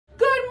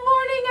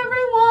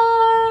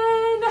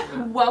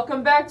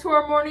welcome back to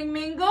our morning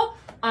mingle.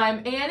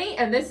 I'm Annie,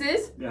 and this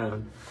is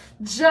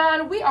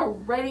John. We are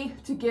ready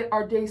to get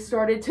our day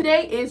started.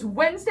 Today is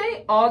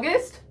Wednesday,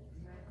 August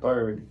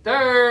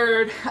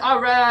 3rd. All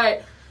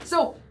right.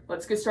 So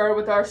let's get started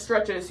with our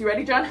stretches. You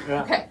ready, John?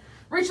 Yeah. Okay.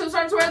 Reach those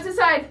arms around to the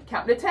side.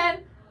 Count to 10.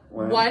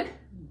 1,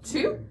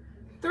 2,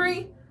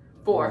 3,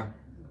 4,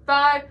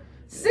 5,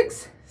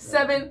 6,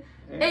 7,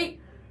 8,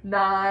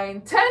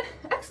 9, 10.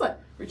 Excellent.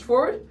 Reach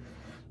forward.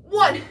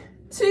 1,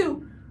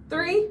 2,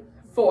 3,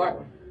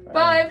 4,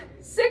 5,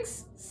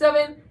 6,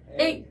 7,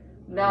 8,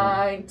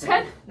 9,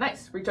 10.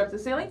 Nice. Reach up to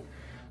the ceiling.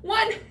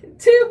 1,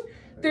 2,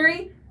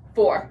 3,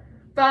 4,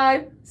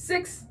 5,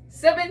 6,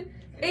 7,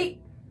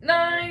 8,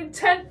 9,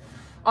 10.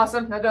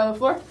 Awesome. Now down on the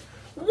floor.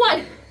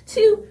 1,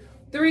 2,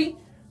 3,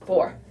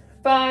 4,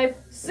 5,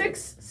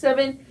 6,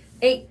 7,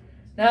 8,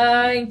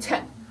 9,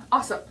 10.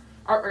 Awesome.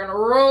 All right, we're going to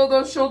roll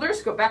those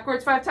shoulders. Go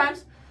backwards 5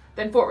 times,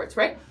 then forwards,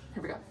 right?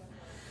 Here we go.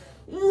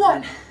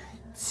 1,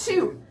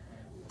 2,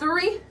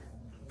 3,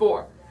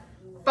 4,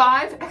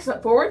 5.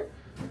 Excellent. Forward.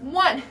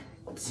 1,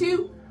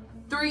 2,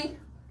 3,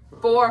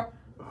 4,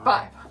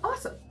 5.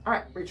 Awesome. All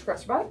right, reach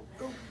across your body.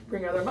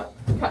 Bring your other arm up.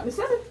 Count to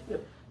 7.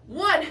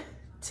 1,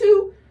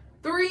 2,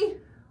 3,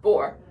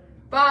 4,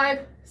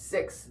 5,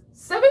 6,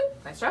 7.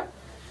 Nice job.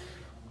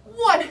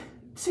 1,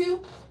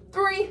 2,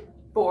 3,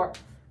 4,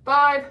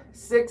 5,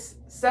 6,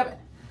 7.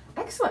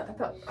 Excellent. That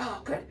felt,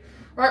 oh, good.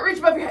 All right, reach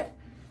above your head.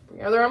 Bring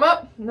your other arm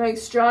up.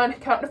 Nice, John.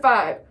 Count to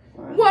 5.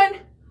 1,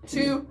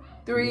 2,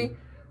 3,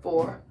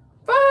 4,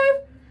 5.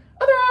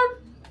 Other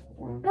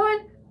arm. 1,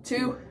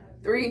 2,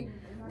 3,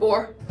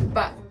 4,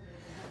 5.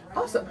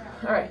 Awesome.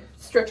 All right,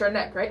 stretch our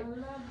neck, right?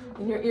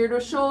 In your ear to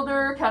a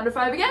shoulder. Count to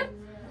 5 again.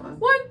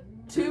 1,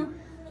 2,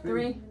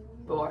 3,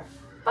 4,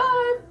 5.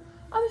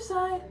 Other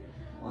side.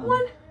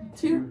 1,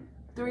 2,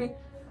 3,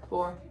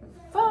 4,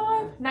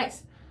 5.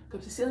 Nice. Go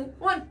to the ceiling.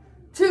 1,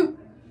 2,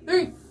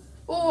 3,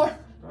 4,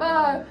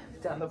 5.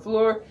 Down the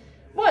floor.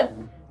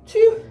 1,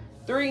 2,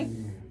 3,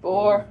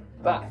 4,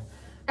 5.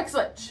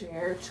 Excellent.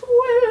 Chair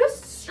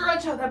twist.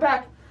 Stretch out that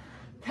back.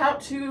 Count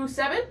to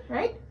 7,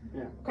 right?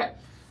 Yeah. Okay.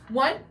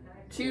 1,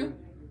 2,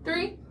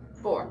 3,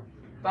 4,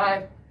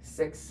 5,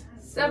 6,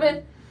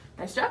 7.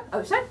 Nice job.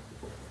 Other side.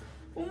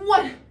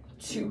 1,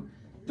 2,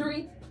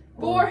 3,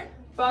 4,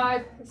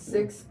 5,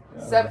 6,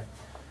 7.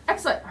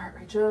 Excellent. All right,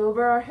 reach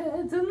over our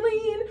heads and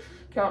lean.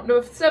 Count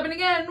to 7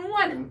 again.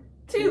 1,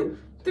 2,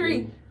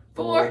 3,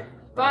 4,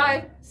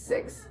 5,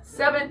 6,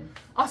 7.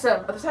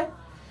 Awesome. Other side.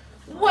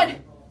 1,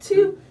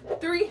 2,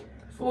 3,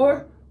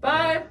 4,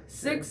 5,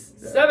 6,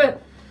 7.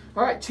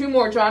 All right, 2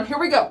 more, John. Here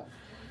we go.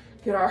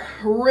 Get our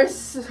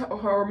wrists,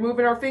 or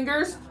moving our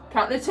fingers.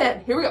 Counting to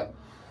 10. Here we go.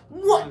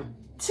 1,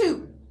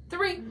 2,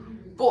 3,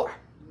 4,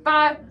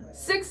 5,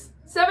 6,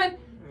 7,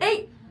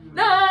 8,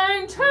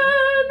 9, 10.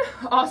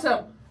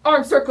 Awesome.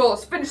 Arm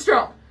circles. Finish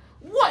strong.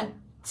 1,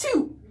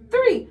 2,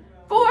 3,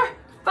 4,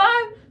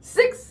 5,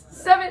 6,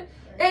 7,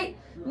 8,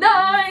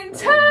 9,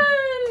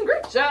 10.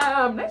 Great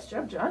job. Nice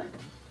job, John.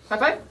 High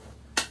five.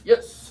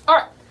 Yes. All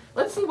right.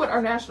 Let's see what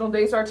our national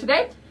days are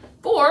today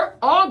for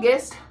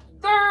August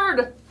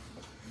 3rd.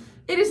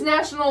 It is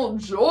National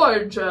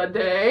Georgia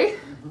Day.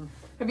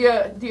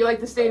 Do you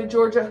like the state of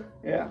Georgia?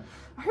 Yeah.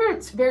 I heard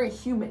it's very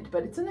humid,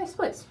 but it's a nice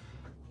place.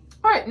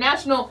 All right,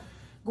 National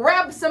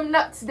Grab Some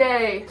Nuts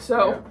Day.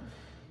 So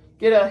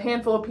get a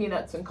handful of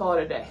peanuts and call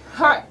it a day.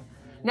 All right,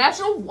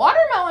 National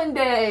Watermelon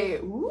Day.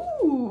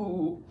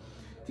 Ooh.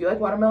 Do you like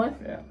watermelon?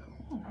 Yeah.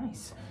 Oh,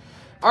 nice.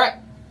 All right.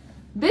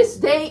 This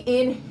day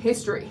in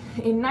history.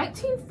 In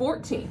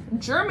 1914,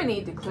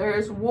 Germany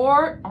declares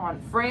war on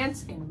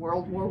France in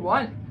World War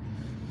I.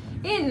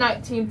 In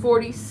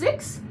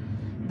 1946,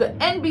 the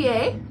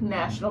NBA,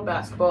 National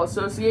Basketball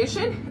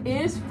Association,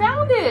 is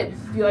founded.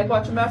 Do you like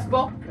watching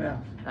basketball? Yeah.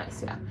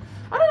 Nice, yeah.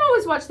 I don't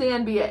always watch the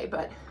NBA,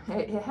 but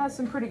it has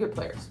some pretty good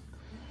players.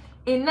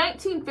 In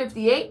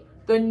 1958,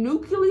 the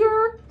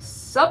nuclear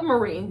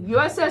submarine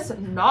USS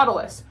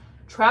Nautilus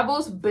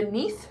travels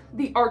beneath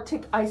the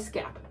Arctic ice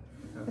cap.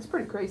 That's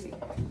pretty crazy.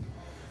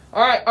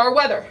 All right, our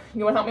weather.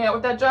 You want to help me out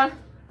with that, John?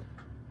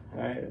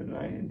 High at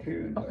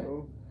 92,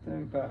 low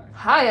 75.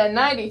 High at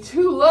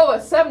 92, low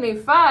at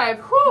 75.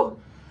 Whew.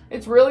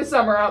 It's really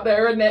summer out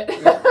there, isn't it?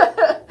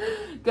 Yeah.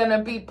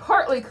 Gonna be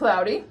partly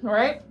cloudy, all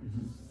right?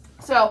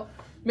 So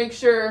make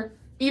sure,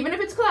 even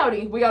if it's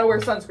cloudy, we gotta wear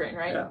sunscreen,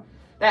 right? Yeah.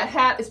 That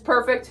hat is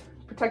perfect.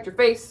 Protect your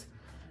face,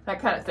 that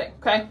kind of thing,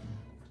 okay?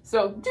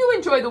 So do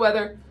enjoy the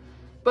weather,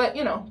 but,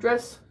 you know,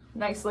 dress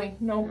nicely.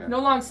 No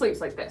long sleeves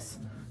like this.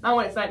 Not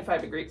when it's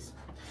 95 degrees.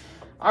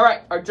 All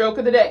right, our joke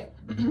of the day.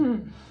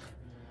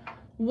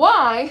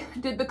 Why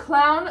did the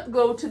clown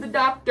go to the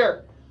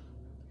doctor?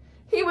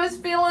 He was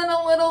feeling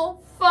a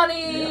little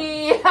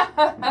funny.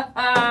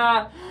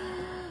 Yeah.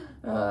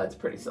 It's a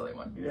pretty silly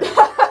one. Yeah.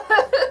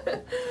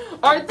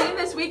 Our theme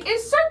this week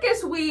is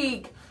Circus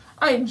Week.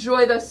 I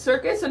enjoy the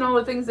circus and all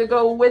the things that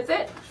go with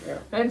it. Yeah.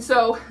 And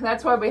so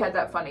that's why we had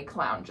that funny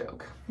clown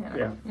joke. You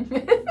know?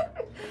 Yeah.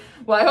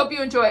 Well, I hope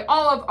you enjoy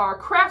all of our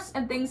crafts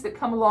and things that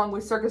come along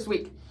with Circus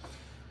Week.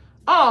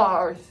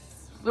 Our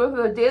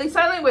daily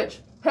sign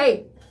language.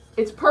 Hey,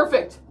 it's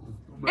perfect.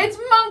 It's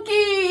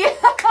monkey.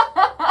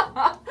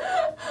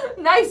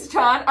 Nice,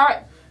 John. All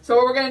right. So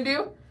what we're going to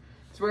do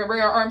is we're going to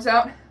bring our arms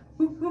out.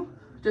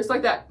 Just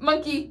like that.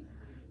 Monkey.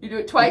 You do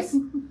it twice.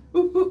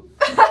 Can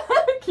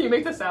you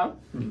make the sound?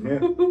 Yeah.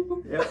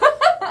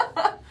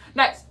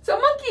 Nice. So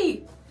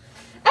monkey.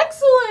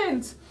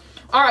 Excellent.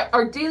 All right.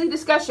 Our daily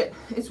discussion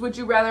is, would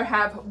you rather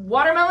have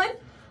watermelon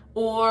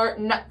or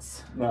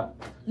nuts? No.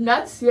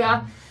 Nuts?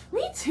 Yeah.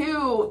 Me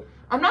too.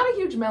 I'm not a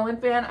huge melon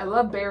fan. I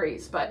love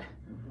berries, but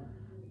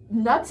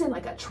nuts in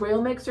like a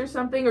trail mix or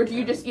something, or do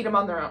you just eat them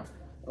on their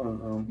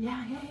own?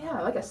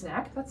 Yeah. Like a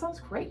snack. That sounds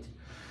great.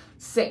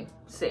 Same.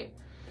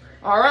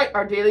 All right.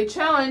 Our daily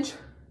challenge.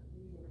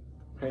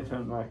 Say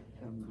something like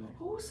something.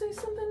 Oh, say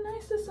something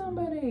nice to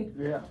somebody.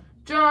 Yeah.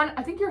 John,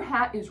 I think your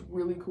hat is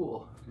really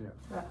cool.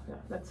 Yeah.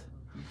 That's.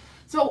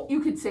 So you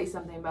could say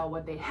something about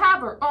what they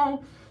have or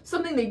own,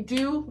 something they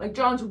do. Like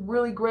John's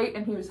really great,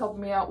 and he was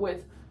helping me out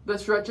with the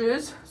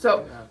stretches.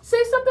 So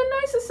say something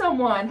nice to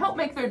someone. Help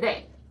make their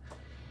day.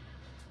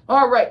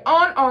 All right,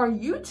 on our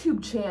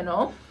YouTube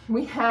channel,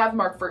 we have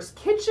Mark First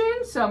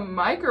Kitchen, some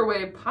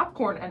microwave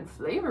popcorn and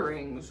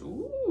flavorings.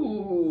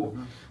 Ooh,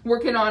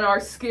 working on our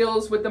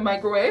skills with the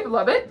microwave,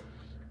 love it.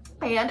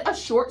 And a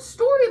short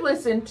story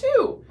listen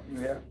too.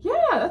 Yeah,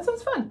 that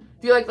sounds fun.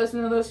 Do you like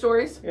listening to those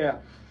stories? Yeah.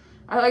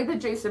 I like that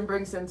Jason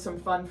brings in some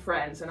fun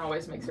friends and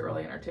always makes it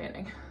really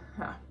entertaining.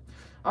 Huh.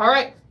 All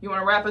right, you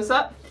want to wrap us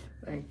up?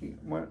 Thank you.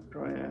 What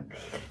do I have?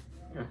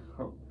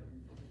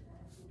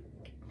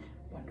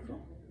 Wonderful.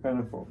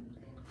 Wonderful.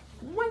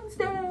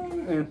 Wednesday.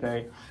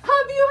 Wednesday.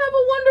 Hope you have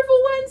a wonderful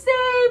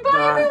Wednesday. Bye.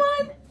 Bye.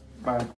 Everyone. Bye.